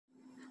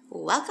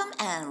Welcome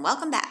and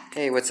welcome back.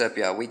 Hey, what's up,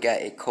 y'all? We got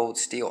a Cold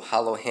Steel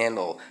hollow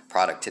handle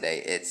product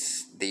today.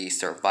 It's the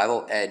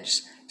Survival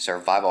Edge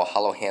Survival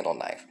Hollow Handle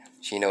Knife.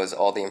 She knows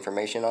all the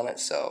information on it,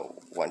 so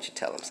why don't you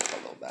tell them something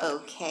a little about it?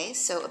 Okay,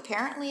 so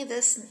apparently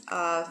this,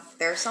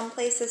 there are some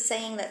places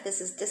saying that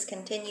this is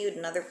discontinued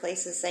and other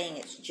places saying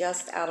it's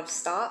just out of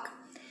stock.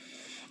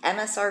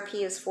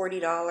 MSRP is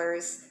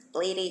 $40.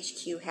 Blade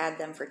HQ had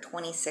them for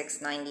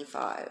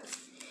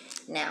 $26.95.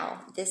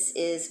 Now, this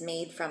is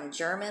made from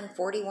German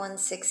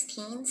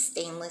 4116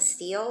 stainless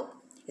steel.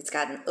 It's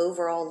got an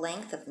overall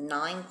length of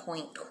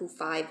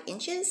 9.25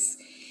 inches.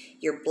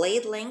 Your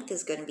blade length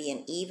is going to be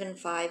an even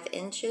 5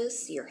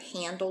 inches. Your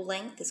handle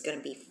length is going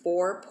to be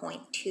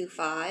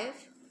 4.25.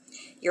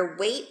 Your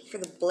weight for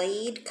the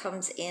blade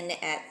comes in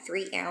at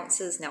 3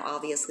 ounces. Now,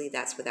 obviously,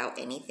 that's without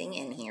anything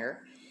in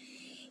here.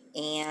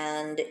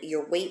 And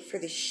your weight for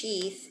the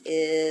sheath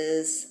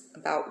is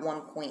about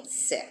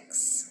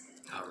 1.6.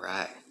 All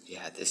right.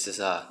 Yeah, this is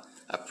a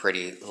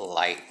pretty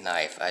light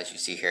knife. As you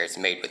see here, it's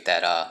made with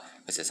that,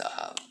 what's this,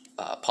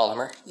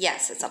 polymer?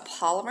 Yes, it's a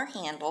polymer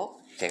handle.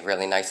 Okay,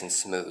 really nice and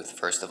smooth.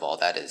 First of all,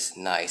 that is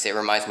nice. It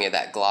reminds me of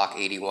that Glock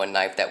 81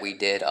 knife that we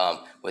did,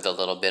 with a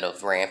little bit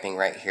of ramping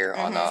right here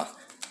on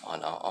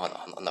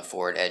the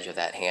forward edge of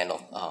that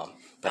handle.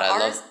 But I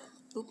love.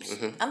 Oops.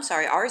 I'm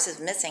sorry. Ours is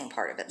missing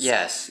part of it.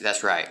 Yes,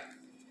 that's right.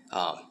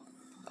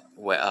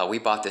 We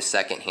bought this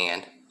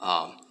secondhand.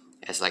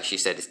 As like she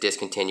said, it's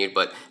discontinued,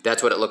 but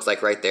that's what it looks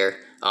like right there.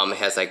 It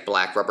has like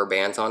black rubber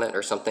bands on it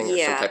or something. Yeah, or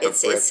some type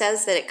of grip. It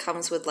says that it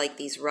comes with like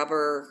these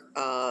rubber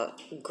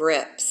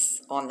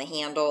grips on the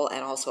handle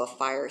and also a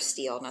fire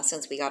steel. Now,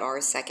 since we got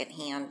ours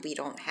secondhand, we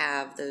don't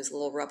have those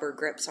little rubber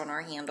grips on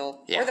our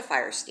handle or the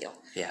fire steel.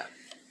 Yeah.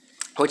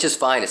 Which is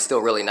fine. It's still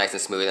really nice and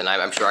smooth, and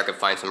I'm sure I could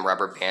find some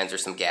rubber bands or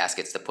some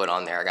gaskets to put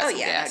on there. I got some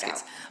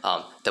gaskets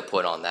to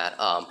put on that.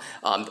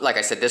 Like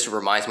I said, this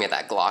reminds me of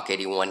that Glock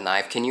 81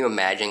 knife. Can you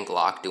imagine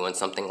Glock doing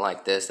something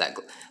like this?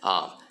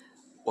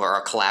 Or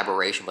a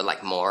collaboration with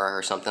like Mora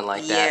or something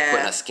like that?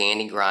 Putting a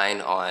Scandi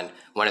grind on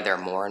one of their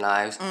Mora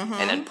knives,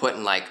 and then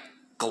putting like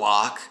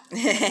Glock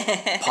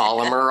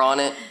polymer on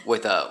it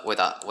with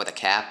a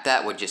cap.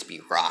 That would just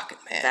be rocking,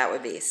 man. That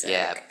would be sick.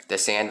 Yeah, the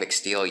Sandvik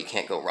steel you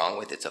can't go wrong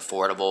with. It's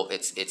affordable.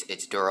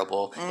 It's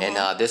durable, and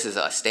this is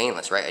a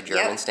stainless, right? A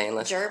German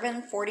stainless.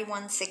 German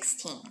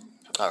 4116.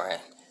 All right.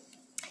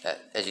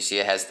 As you see,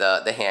 it has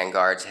the hand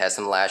guards. It has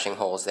some lashing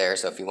holes there.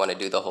 So if you want to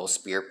do the whole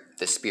spear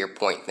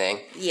point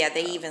thing. Yeah,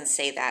 they even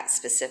say that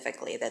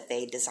specifically, that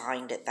they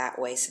designed it that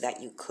way so that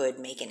you could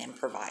make an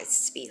improvised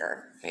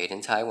spear. Made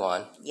in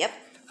Taiwan. Yep.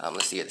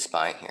 Let's see at the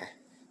spine here.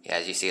 Yeah,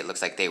 as you see, it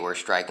looks like they were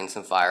striking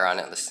some fire on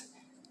it.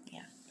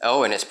 Yeah.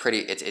 Oh, and it's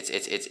pretty.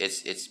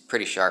 It's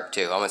pretty sharp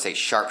too. I'm gonna say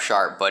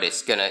sharp, but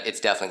it's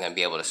definitely gonna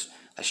be able to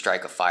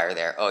strike a fire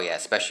there. Oh yeah,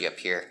 especially up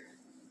here.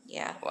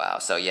 Yeah. Wow.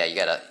 So yeah, you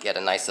got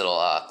a nice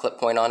little clip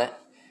point on it.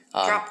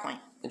 Drop point.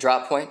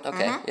 Drop point.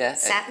 Okay. Yeah.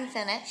 Satin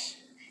finish.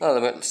 Oh,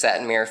 the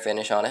satin mirror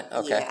finish on it.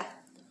 Okay. Yeah.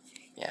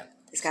 Yeah.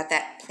 It's got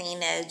that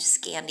plain edge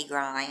Scandi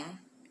grind.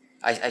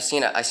 I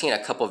seen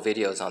a couple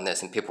videos on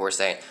this, and people were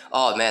saying,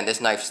 "Oh man,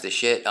 this knife's the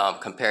shit."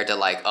 Compared to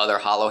like other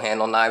hollow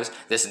handle knives,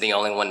 this is the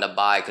only one to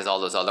buy because all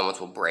those other ones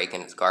will break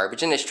and it's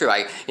garbage. And it's true.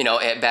 Back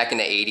in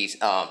the '80s,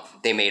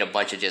 they made a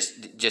bunch of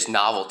just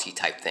novelty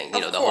type thing.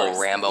 The whole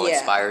Rambo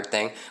inspired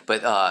thing.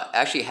 But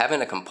actually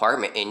having a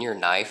compartment in your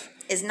knife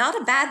is not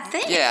a bad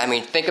thing. Yeah, I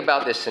mean, think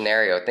about this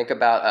scenario. Think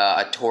about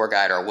a tour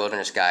guide or a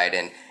wilderness guide,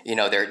 and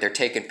they're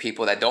taking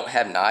people that don't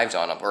have knives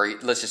on them, or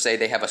let's just say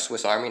they have a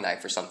Swiss Army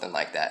knife or something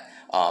like that.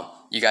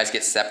 You guys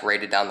get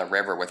separated down the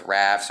river with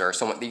rafts, or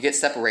someone. You get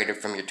separated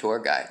from your tour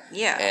guide.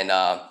 Yeah. And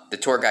the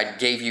tour guide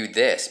gave you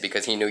this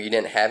because he knew you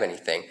didn't have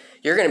anything.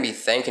 You're going to be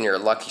thanking your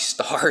lucky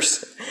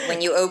stars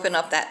when you open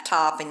up that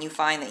top and you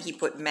find that he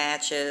put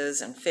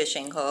matches and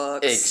fishing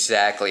hooks.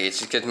 Exactly. It's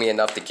just gives me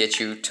enough to get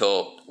you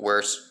till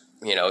worse.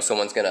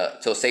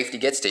 Till safety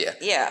gets to you.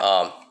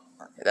 Yeah.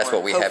 That's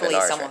what we have in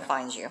ours. Hopefully someone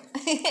finds you.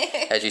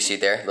 As you see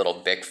there, little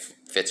Bic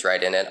fits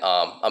right in it.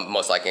 I'm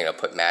most likely going to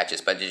put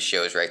matches, but it just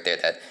shows right there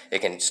that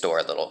it can store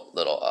a little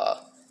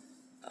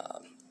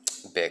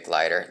Bic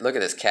lighter. Look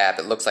at this cap.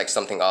 It looks like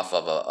something off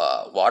of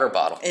a water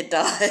bottle. It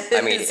does. I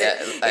mean,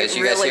 as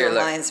you guys hear,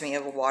 reminds me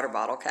of a water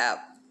bottle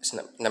cap. It's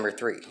number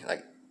 3.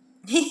 Like.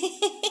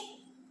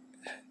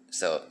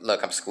 So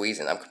look, I'm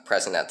squeezing. I'm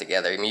pressing that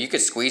together. I mean, you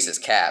could squeeze this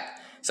cap.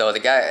 So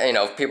the guy,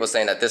 people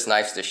saying that this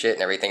knife's the shit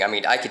and everything. I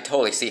mean, I could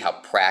totally see how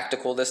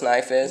practical this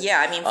knife is. Yeah,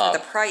 I mean, for the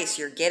price,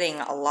 you're getting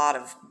a lot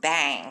of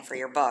bang for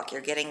your buck.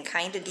 You're getting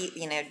kind of,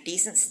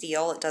 decent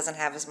steel. It doesn't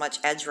have as much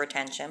edge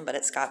retention, but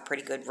it's got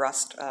pretty good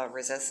rust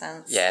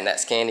resistance. Yeah, and that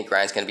Scandi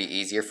grind's going to be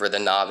easier for the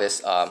novice,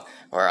 or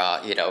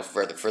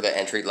for the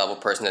entry level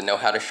person to know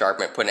how to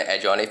sharpen it, put an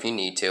edge on it if you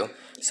need to.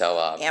 So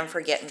and for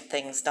getting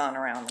things done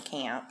around the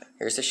camp.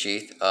 Here's the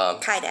sheath.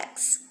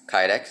 Kydex.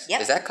 Kydex?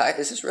 Yep.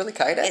 Is this really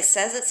Kydex? It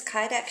says it's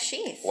Kydex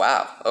sheath.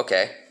 Wow,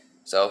 okay.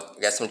 So,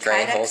 we got some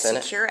drain holes in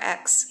it.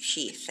 Secure-X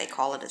sheath. They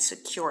call it a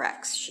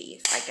Secure-X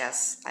sheath, I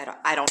guess. I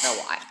don't know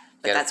why,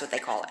 but that's what they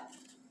call it.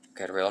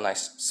 Got a real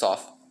nice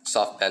soft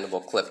soft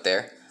bendable clip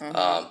there.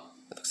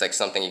 It looks like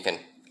something you can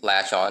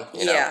latch on,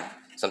 you know,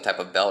 some type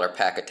of belt or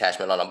pack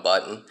attachment on a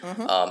button.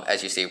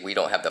 As you see, we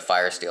don't have the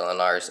Fire Steel in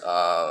ours.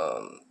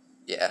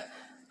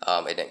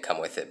 It didn't come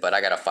with it, but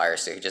I got a Fire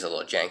Steel, just a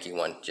little janky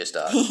one, just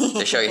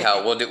to show you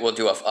how we'll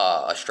do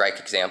a strike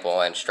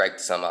example and strike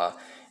some of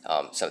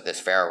this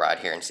ferro rod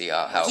here and see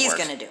how it works. He's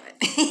gonna do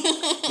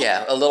it.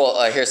 Yeah, a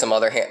little. Here's some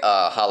other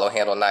hollow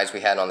handle knives we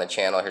had on the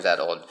channel. Here's that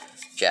old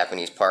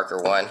Japanese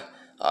Parker one.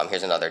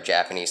 Here's another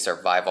Japanese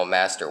Survival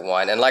Master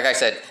one. And like I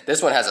said,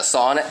 this one has a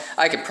saw on it.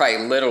 I could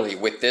probably literally,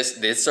 with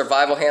this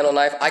survival handle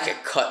knife, I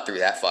could cut through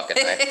that fucking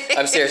knife.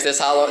 I'm serious, this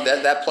hollow,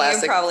 that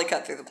plastic. You can probably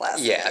cut through the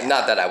plastic. Yeah,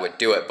 not that I would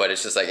do it, but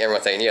it's just like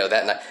everyone's saying, you know,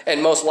 that knife.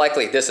 And most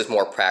likely this is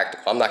more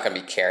practical. I'm not going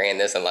to be carrying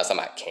this unless I'm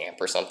at camp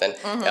or something.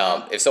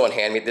 If someone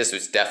handed me, this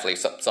was definitely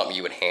something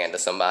you would hand to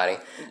somebody.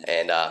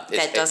 And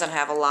that doesn't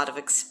have a lot of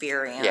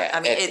experience. Yeah, I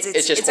mean,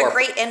 it's a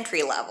great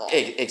entry level.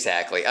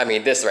 Exactly. I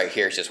mean, this right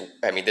here is just,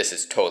 I mean, this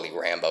is totally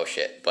Rambo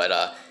shit. But,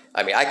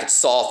 I mean, I could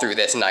saw through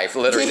this knife,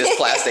 literally this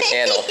plastic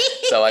handle.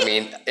 So I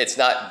mean, it's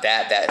not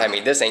that. I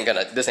mean, this ain't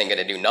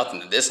gonna do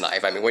nothing to this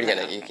knife. I mean, what are you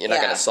gonna? You're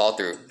not gonna saw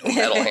through a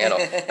metal handle.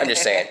 I'm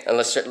just saying. And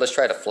let's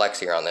try to flex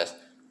here on this.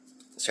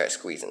 Let's try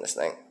squeezing this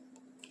thing.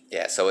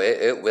 Yeah. So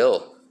it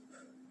will.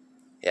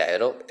 Yeah,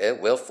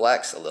 it will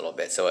flex a little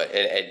bit. So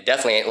it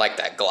definitely ain't like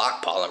that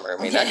Glock polymer.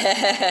 I mean,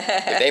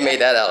 if they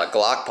made that out of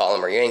Glock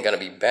polymer, you ain't gonna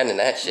be bending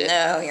that shit.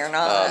 No, you're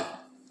not.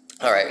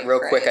 All right,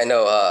 real quick. I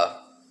know.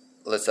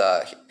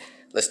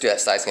 Let's do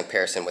that size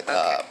comparison with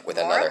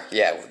another.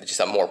 Yeah, just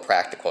a more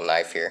practical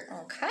knife here.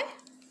 Okay.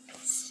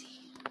 Let's see.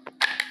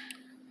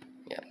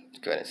 Yeah,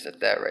 go ahead and set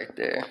that right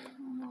there.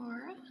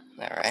 Mora.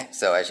 All right.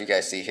 So as you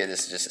guys see here,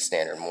 this is just a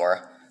standard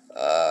Mora.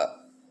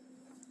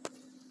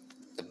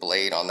 The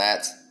blade on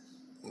that's,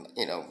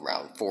 you know,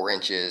 around 4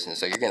 inches, and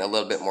so you're getting a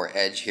little bit more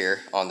edge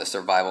here on the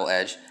survival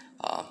edge.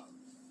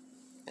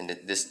 And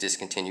this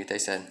discontinued, they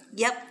said.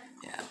 Yep.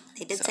 Yeah.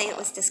 They did say it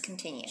was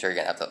discontinued. Sure, you're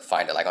gonna have to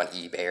find it like on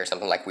eBay or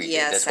something like we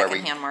did. This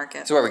secondhand market.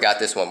 That's where we got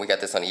this one. We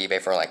got this on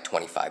eBay for like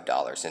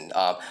 $25, and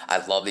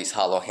I love these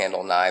hollow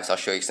handle knives. I'll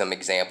show you some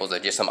examples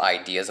of just some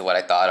ideas of what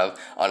I thought of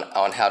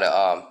on how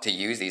to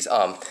use these.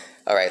 All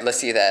right, let's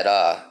see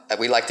that.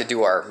 We like to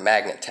do our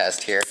magnet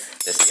test here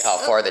to see how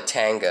far the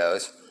tang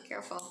goes.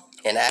 Careful.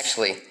 And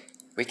actually,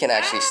 we can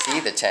actually see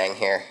the tang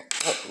here.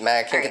 Oh,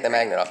 I can't get the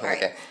magnet off.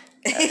 Okay.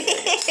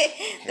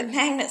 The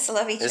magnets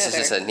love each other. This is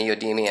just a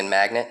neodymium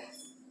magnet.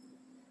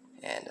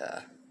 And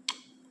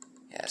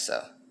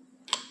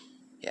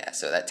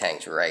so that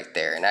tang's right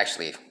there. And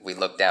actually, if we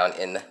look down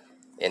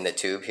in the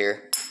tube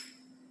here,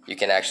 you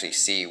can actually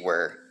see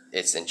where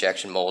it's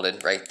injection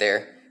molded right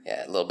there.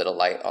 Yeah, a little bit of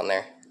light on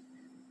there.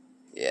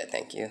 Yeah,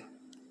 thank you.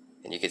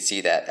 And you can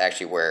see that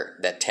actually where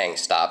that tang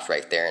stops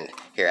right there. And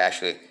here,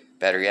 actually,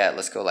 better yet,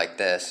 let's go like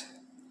this.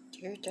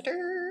 You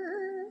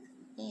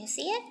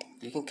see it?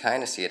 You can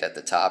kind of see it at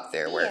the top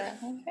there. Where?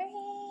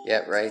 Yeah,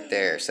 right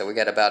there. So we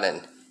got about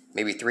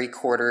maybe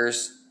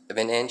 3/4 of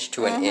an inch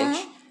to an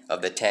inch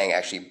of the tang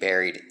actually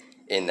buried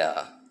in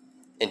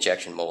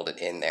injection molded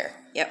in there.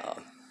 Yep.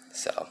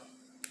 So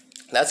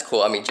that's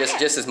cool. I mean,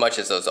 just as much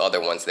as those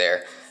other ones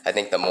there. I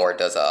think the Mora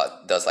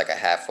does like a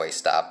halfway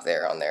stop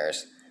there on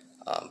theirs.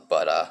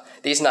 But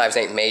these knives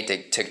ain't made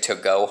to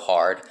go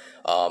hard.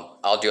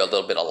 I'll do a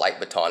little bit of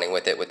light batoning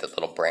with it with this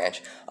little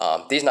branch.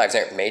 These knives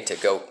aren't made to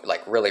go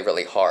like really,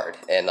 really hard.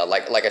 And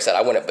like I said,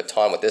 I wouldn't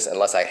baton with this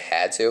unless I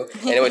had to.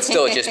 And it would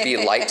still just be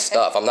light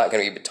stuff. I'm not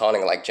going to be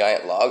batoning like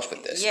giant logs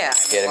with this. Yeah.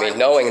 You know what I mean?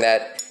 Knowing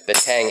that the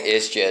tang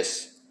is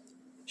just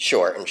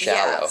short and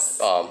shallow.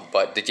 Yes.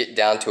 But to get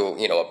down to,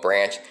 you know, a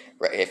branch.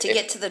 To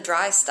get to the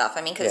dry stuff.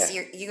 I mean, because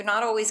you're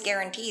not always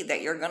guaranteed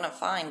that you're going to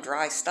find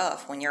dry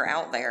stuff when you're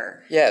out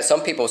there. Yeah, some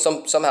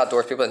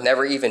outdoors people have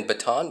never even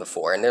batoned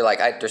before, and they're like,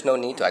 there's no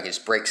need to. I can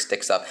just break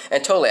sticks up.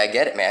 And totally, I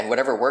get it, man.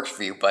 Whatever works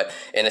for you. But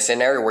in a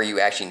scenario where you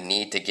actually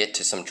need to get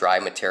to some dry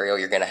material,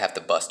 you're going to have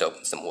to bust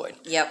open some wood.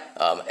 Yep.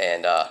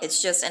 And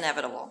it's just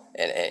inevitable.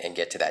 And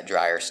get to that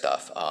drier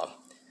stuff.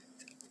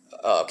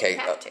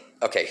 Okay.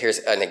 Okay, here's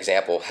an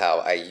example how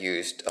I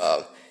used,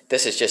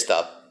 this is just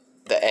the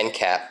end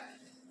cap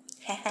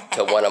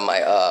to one of my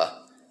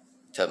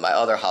to my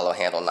other hollow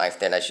handle knife.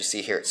 Then as you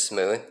see here, it's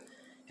smooth.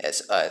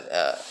 It's go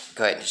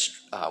ahead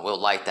and we'll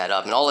light that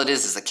up. And all it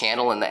is a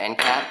candle in the end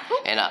cap.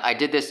 And I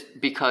did this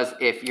because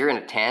if you're in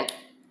a tent,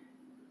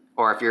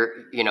 or if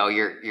you're in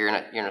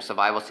a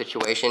survival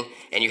situation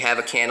and you have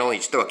a candle, you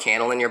just throw a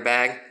candle in your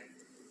bag.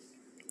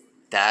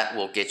 That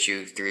will get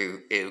you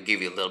through. It will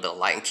give you a little bit of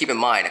light. And keep in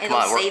mind,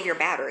 save your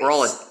batteries.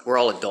 We're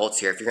all adults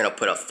here. If you're gonna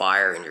put a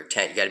fire in your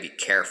tent, you got to be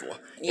careful.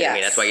 You know what I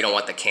mean? That's why you don't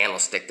want the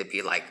candlestick to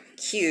be like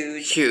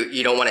huge.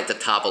 You don't want it to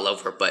topple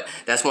over. But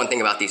that's one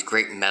thing about these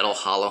great metal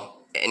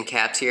hollow end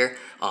caps here.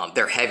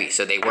 They're heavy,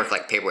 so they work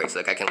like paperweights.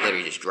 Like I can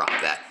literally just drop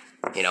that.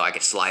 You know, I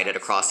could slide it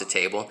across the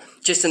table.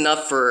 Just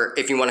enough for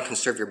if you want to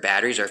conserve your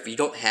batteries or if you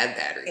don't have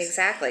batteries.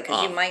 Exactly,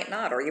 because you might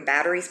not, or your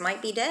batteries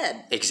might be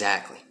dead.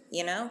 Exactly.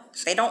 You know,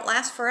 they don't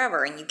last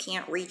forever, and you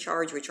can't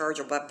recharge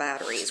rechargeable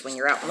batteries when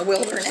you're out in the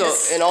wilderness.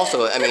 So, and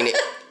also, I mean,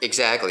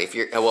 exactly. If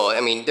you're, well,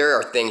 I mean, there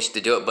are things to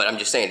do it, but I'm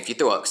just saying, if you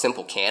throw a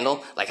simple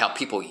candle, like how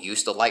people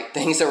used to light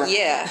things around.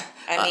 Yeah,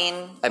 I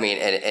mean,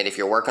 and if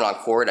you're working on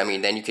cord, I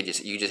mean, then you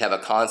just have a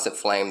constant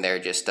flame there,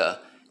 just to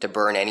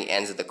burn any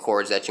ends of the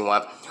cords that you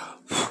want.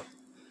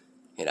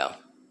 You know.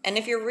 And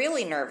if you're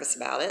really nervous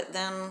about it,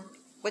 then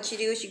what you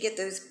do is you get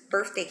those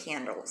birthday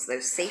candles,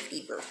 those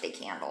safety birthday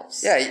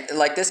candles. Yeah,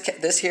 like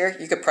this here,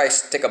 you could probably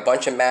stick a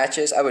bunch of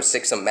matches. I would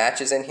stick some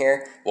matches in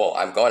here. Well,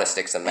 I'm going to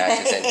stick some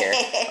matches in here.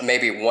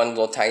 Maybe one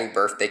little tiny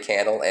birthday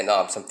candle and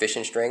some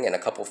fishing string and a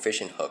couple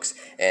fishing hooks.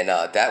 And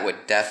that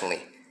would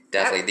definitely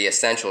the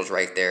essentials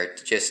right there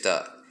just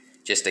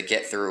to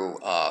get through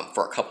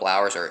for a couple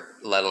hours or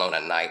let alone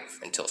a night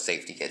until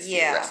safety gets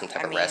to some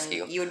type of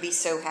rescue. You would be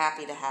so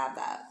happy to have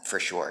that. For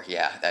sure,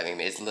 yeah. I mean,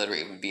 it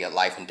would be a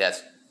life and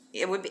death.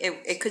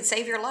 It could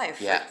save your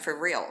life for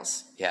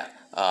reals. Yeah.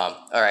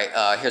 All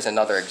right. Here's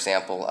another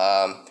example.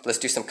 Let's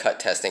do some cut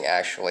testing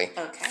actually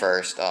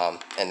first,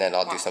 and then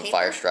I'll do some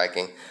fire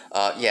striking.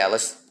 Yeah.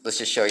 Let's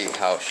just show you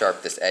how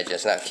sharp this edge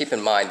is. Now, keep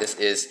in mind this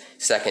is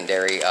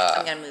secondary.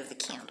 I'm gonna move the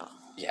candle.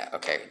 Yeah.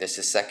 Okay. This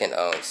is second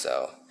owned,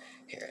 so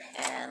here.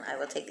 And I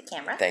will take the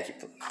camera. Thank you.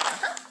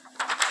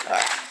 All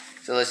right.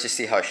 So let's just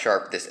see how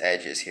sharp this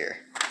edge is here.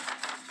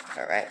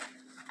 All right.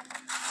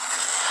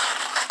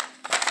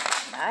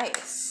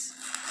 Nice.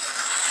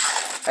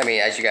 I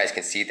mean, as you guys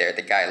can see there,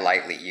 the guy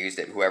lightly used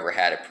it. Whoever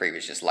had it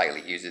previous just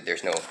lightly used it.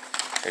 There's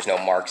no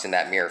marks in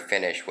that mirror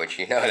finish, which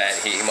you know that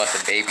he must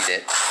have babied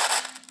it.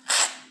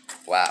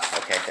 Wow.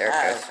 Okay, there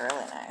it goes. That was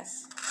really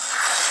nice.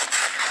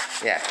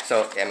 Yeah.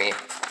 So I mean,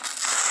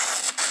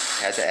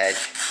 it has an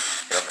edge.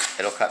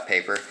 It'll cut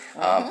paper.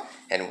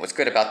 And what's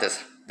good about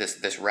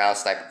this round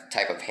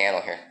type of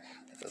handle here,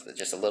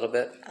 just a little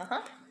bit,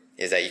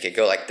 is that you could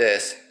go like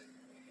this,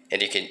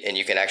 and you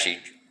can actually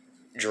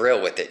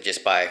drill with it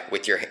just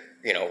with your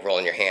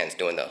rolling your hands,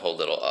 doing the whole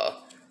little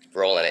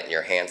rolling it in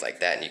your hands like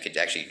that, and you could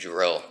actually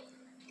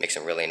make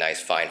some really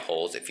nice fine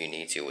holes if you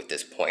need to with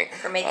this point.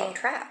 For making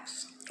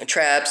traps.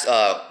 Traps,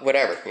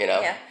 whatever,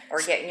 Yeah,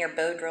 or getting your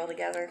bow drill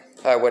together.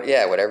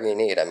 Whatever you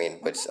need. I mean,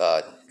 but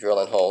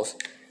drilling holes.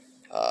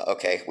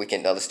 Okay, we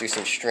can. Let's do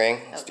some string.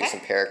 Let's do some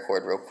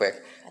paracord real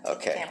quick. I'll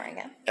take the camera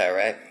again. All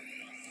right.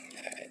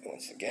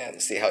 Once again,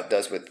 let's see how it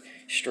does with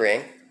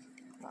string.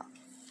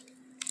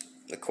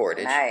 The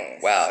cordage.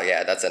 Nice. Wow,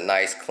 yeah, that's a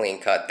nice clean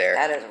cut there.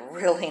 That is a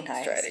really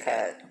nice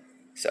cut.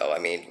 So, I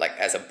mean, like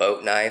as a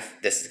boat knife,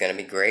 this is going to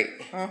be great.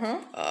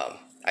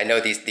 I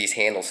know these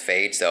handles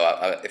fade,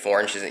 so if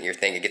orange isn't your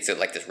thing, it gets to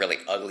like this really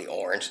ugly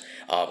orange,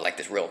 like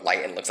this real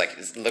light, and looks like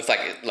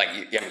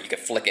you could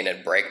flick it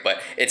and break,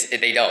 but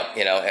they don't.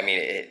 I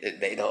mean,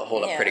 they don't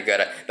hold up pretty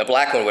good. The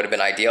black one would have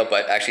been ideal,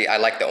 but actually, I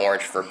like the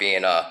orange for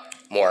being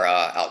more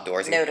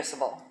outdoorsy.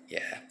 Noticeable.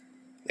 Yeah.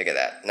 Look at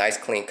that. Nice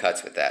clean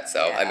cuts with that.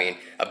 So, I mean,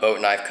 a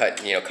boat knife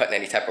cutting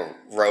any type of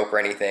rope or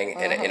anything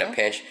in a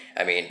pinch.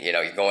 I mean,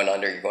 you're going down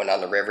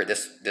the river,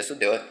 this will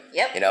do it.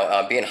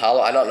 Yep. Being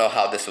hollow, I don't know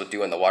how this will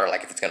do in the water,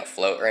 like if it's going to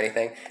float or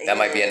anything. That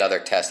might be another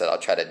test that I'll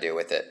try to do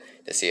with it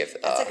to see if...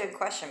 That's a good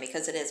question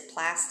because it is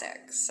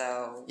plastic,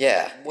 so...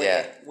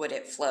 Would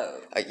it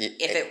float?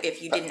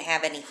 If you didn't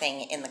have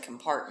anything in the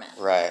compartment.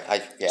 Right.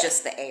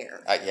 Just the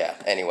air.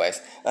 Anyways,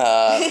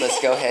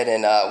 let's go ahead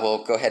and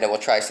we'll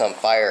try some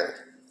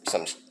fire...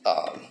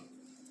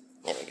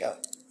 here we go.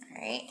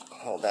 All right.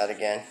 Hold that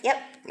again. Yep.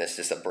 And this is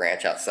just a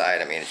branch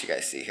outside. I mean, as you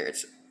guys see here,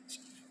 it's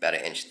about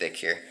 1 inch thick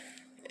here.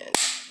 And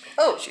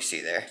as you see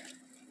there,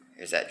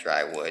 here's that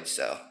dry wood.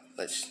 So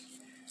let's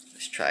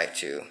try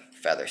to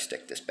feather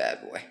stick this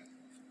bad boy.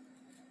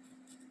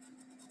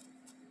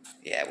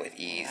 Yeah, with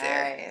ease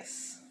there.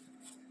 Nice.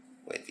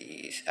 With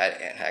ease.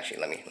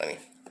 Actually, let me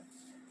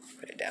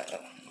put it down.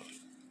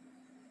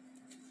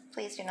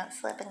 Please do not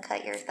slip and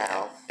cut yourself.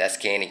 Yeah, that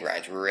candy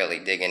grind's really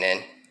digging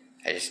in.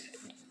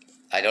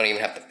 I don't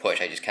even have to push.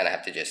 I just kind of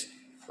have to just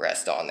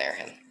rest on there.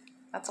 And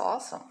that's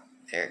awesome.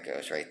 There it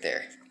goes right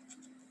there.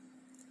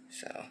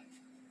 So,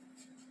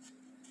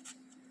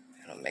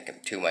 I don't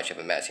make too much of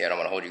a mess here. I don't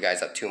want to hold you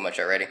guys up too much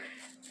already.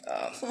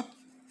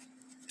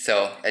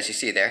 So, as you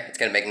see there, it's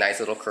going to make nice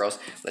little curls.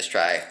 Let's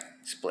try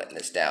splitting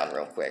this down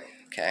real quick.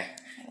 Okay.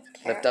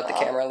 Lift up the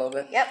camera a little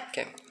bit. Yep.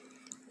 Okay.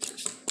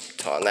 Just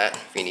taunt that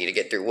if you need to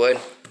get through wood.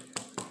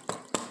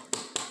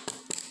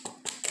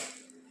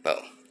 Boom.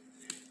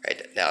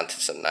 Right down to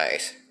some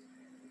nice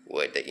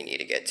wood that you need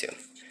to get to.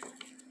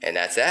 And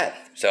that's that.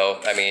 So,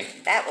 I mean...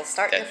 That will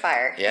start your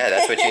fire. Yeah,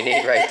 that's what you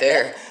need right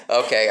there.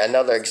 Okay,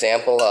 another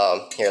example.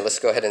 Here, let's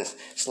go ahead and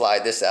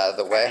slide this out of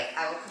the way.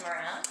 I will come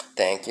around.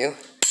 Thank you.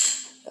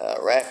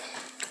 All right.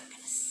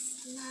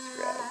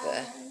 Grab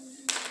that.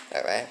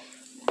 All right.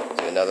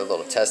 Do another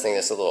little testing.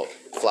 This little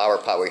flower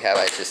pot we have.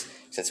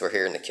 Since we're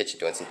here in the kitchen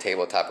doing some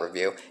tabletop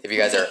review. If you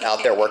guys are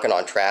out there working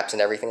on traps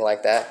and everything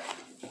like that,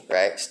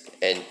 right?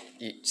 And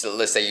so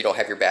let's say you don't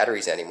have your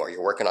batteries anymore.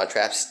 You're working on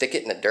traps. Stick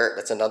it in the dirt.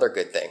 That's another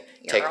good thing.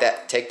 Take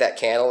that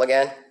candle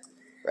again,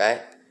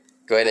 right?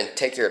 Go ahead and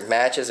take your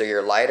matches or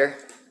your lighter.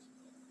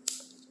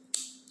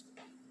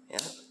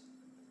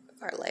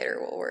 Our lighter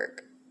will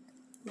work.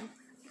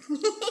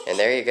 And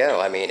there you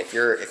go. I mean, if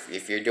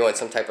you're doing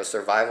some type of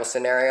survival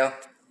scenario,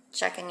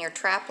 checking your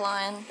trap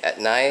line at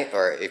night,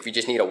 or if you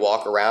just need to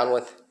walk around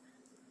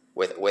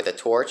with a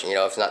torch, you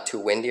know, if it's not too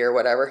windy or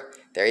whatever,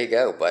 there you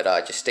go. But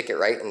just stick it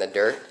right in the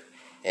dirt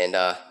and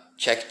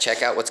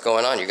check out what's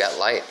going on. You got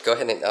light. Go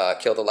ahead and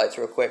kill the lights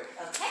real quick.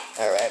 Okay.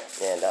 All right,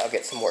 and I'll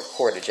get some more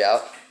cordage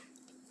out.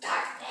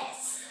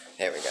 Darkness.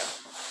 There we go.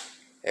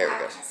 There we go.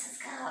 Darkness has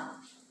come.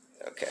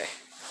 Okay.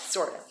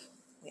 Sort of.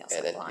 We also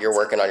And then have you're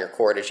working on your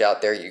cordage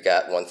out there. You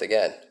got, once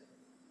again,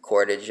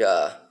 cordage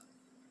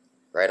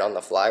right on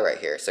the fly right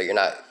here. So you're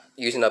not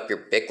using up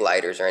your big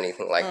lighters or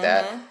anything like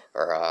that.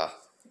 Or,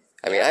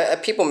 I mean,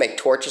 people make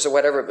torches or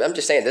whatever, but I'm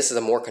just saying this is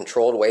a more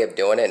controlled way of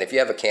doing it. And if you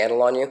have a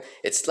candle on you,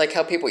 it's like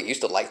how people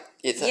used to light.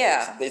 It's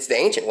the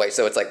ancient way.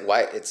 So it's like,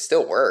 why? It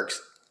still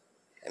works.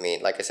 I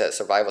mean, like I said,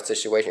 survival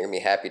situation, you're going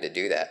to be happy to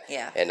do that.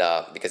 Yeah. And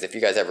because if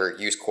you guys ever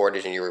use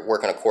cordage and you were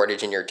working on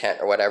cordage in your tent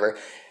or whatever,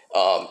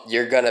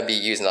 you're going to be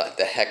using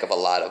the heck of a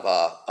lot of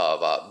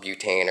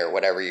butane or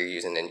whatever you're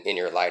using in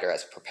your lighter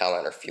as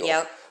propellant or fuel.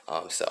 Yep.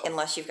 So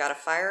unless you've got a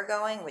fire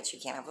going, which you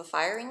can't have a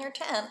fire in your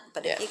tent,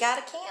 but if you got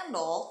a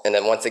candle. And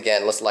then once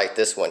again, let's light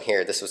this one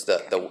here. This was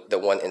the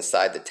one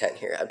inside the tent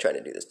here. I'm trying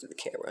to do this through the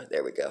camera.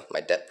 There we go.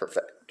 My depth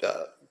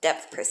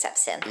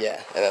perception.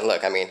 Yeah. And then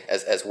look, I mean,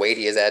 as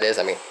weighty as that is,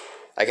 I mean,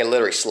 I can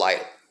literally slide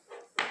it.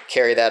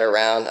 Carry that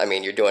around. I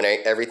mean, you're doing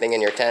everything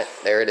in your tent.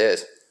 There it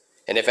is.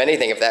 And if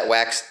anything, if that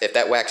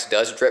wax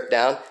does drip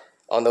down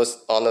on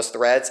those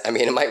threads, I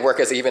mean, it might work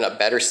as even a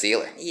better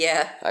sealer.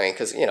 Yeah. I mean,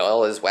 because, you know,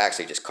 all this wax,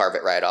 you just carve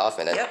it right off,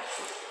 and then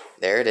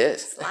there it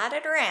is. Slide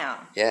it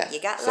around. Yeah. You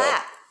got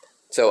that.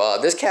 So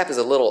this cap is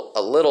a little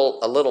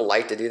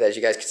light to do that. As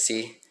you guys can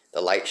see,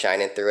 the light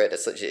shining through it.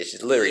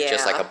 It's literally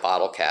just like a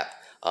bottle cap.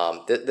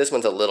 This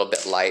one's a little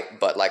bit light,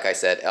 but like I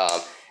said,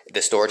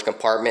 the storage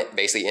compartment,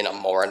 basically in a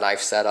Mora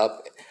knife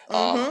setup,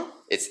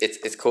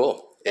 it's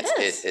cool.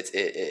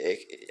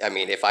 I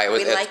mean, if I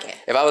was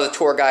a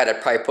tour guide,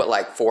 I'd probably put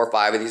like 4 or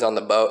 5 of these on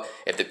the boat.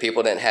 If the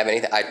people didn't have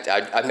anything,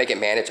 I'd make it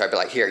mandatory. I'd be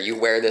like, here, you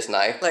wear this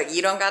knife. Look,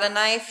 you don't got a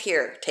knife?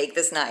 Here, take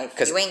this knife.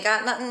 You ain't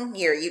got nothing?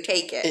 Here, you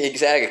take it.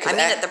 Exactly. I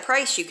mean, at the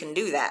price, you can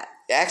do that.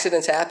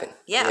 Accidents happen.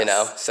 Yes. You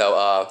know,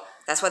 so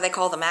that's why they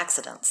call them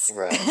accidents.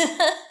 Right.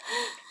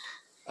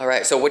 All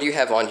right. So what do you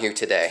have on you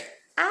today?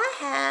 I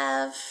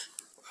have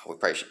we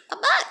probably should. A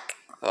buck.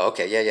 Oh,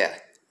 okay. Yeah.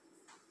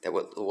 That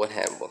what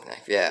handbook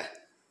knife? Yeah.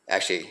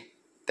 Actually,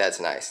 that's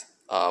nice.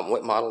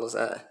 What model is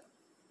that?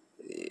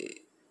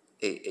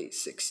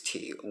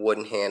 886T,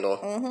 wooden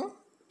handle,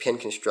 pin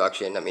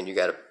construction. I mean, you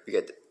got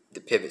the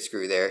pivot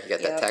screw there. You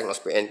got that Tagnol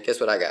spring, and guess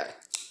what I got?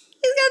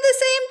 He's got the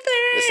same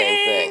thing. The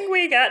same thing.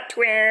 We got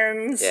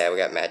twins. Yeah, we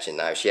got matching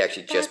knives. She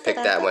actually just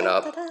picked that one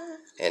up,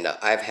 and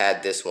I've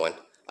had this one.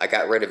 I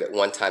got rid of it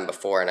one time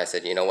before, and I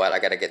said, you know what? I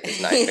got to get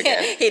this knife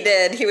again. He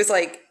did. He was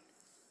like,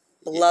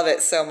 love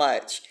it so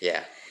much.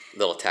 Yeah.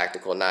 Little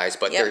tactical knives,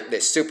 but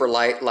they're super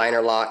light,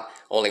 liner lock,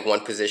 only one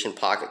position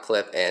pocket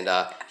clip, and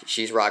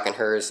she's rocking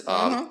hers.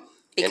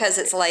 Because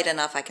it's light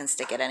enough, I can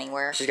stick it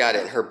anywhere. She's got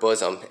it in her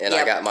bosom, and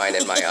I got mine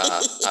in my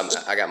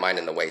I got mine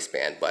in the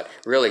waistband. But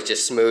really, it's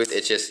just smooth.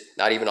 It's just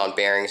not even on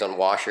bearings, on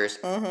washers.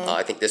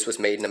 I think this was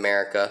made in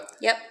America.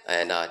 Yep.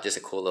 And just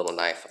a cool little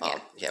knife.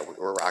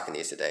 We're rocking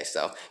these today.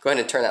 So go ahead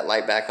and turn that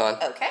light back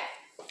on. Okay.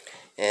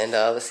 And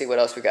let's see what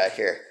else we got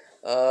here.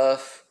 Oh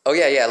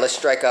yeah. Let's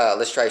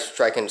try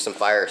striking some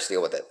fire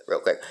steel with it real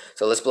quick.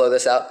 So let's blow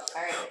this out.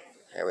 All right.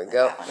 There we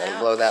go. And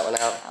blow that one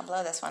out. I'll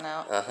blow this one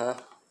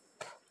out.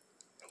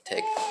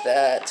 Take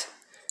that.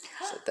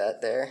 Set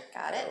that there.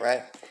 Got it. All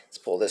right. Let's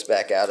pull this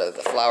back out of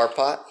the flower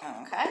pot.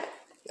 Okay.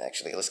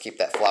 Actually, let's keep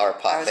that flower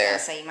pot there. I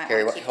was going to say, you might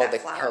want to keep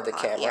that flower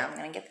pot. Camera. Yeah, I'm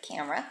going to get the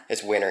camera.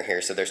 It's winter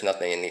here, so there's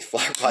nothing in these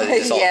flower pots.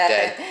 It's just all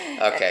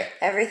dead. Okay.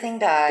 Everything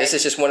died. This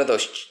is just one of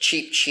those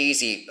cheap,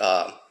 cheesy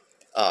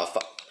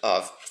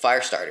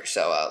fire starters.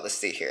 So let's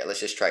see here.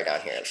 Let's just try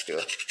down here. Let's do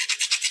it.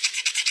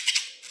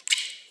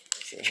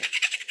 Let's see here.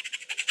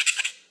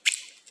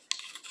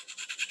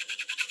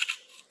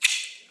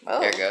 Oh,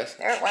 there it goes.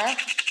 There it went.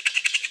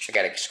 I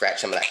got to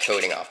scratch some of that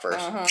coating off first.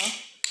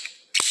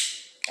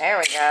 There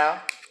we go.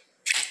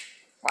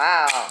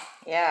 Wow.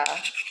 Yeah.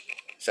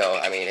 So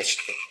I mean, it's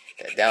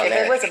down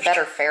there. If it was a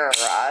better ferro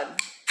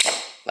rod.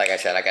 Like I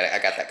said, I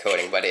got that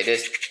coating, but it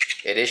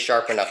is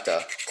sharp enough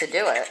to do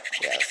it.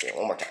 Yeah. Let's see it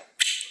one more time.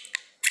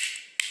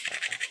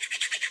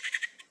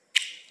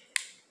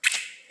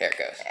 There it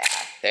goes. Yeah.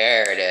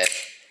 There it is.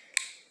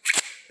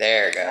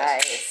 There it goes.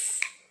 Nice.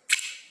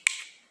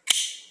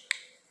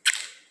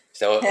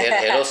 So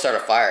it'll start a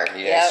fire.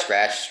 You just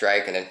scratch,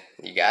 strike, and then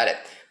you got it.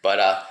 But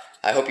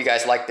I hope you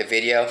guys liked the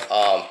video.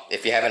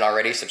 If you haven't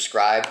already,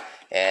 subscribe,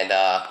 and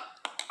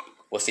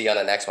we'll see you on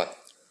the next one.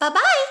 Bye-bye.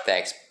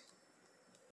 Thanks.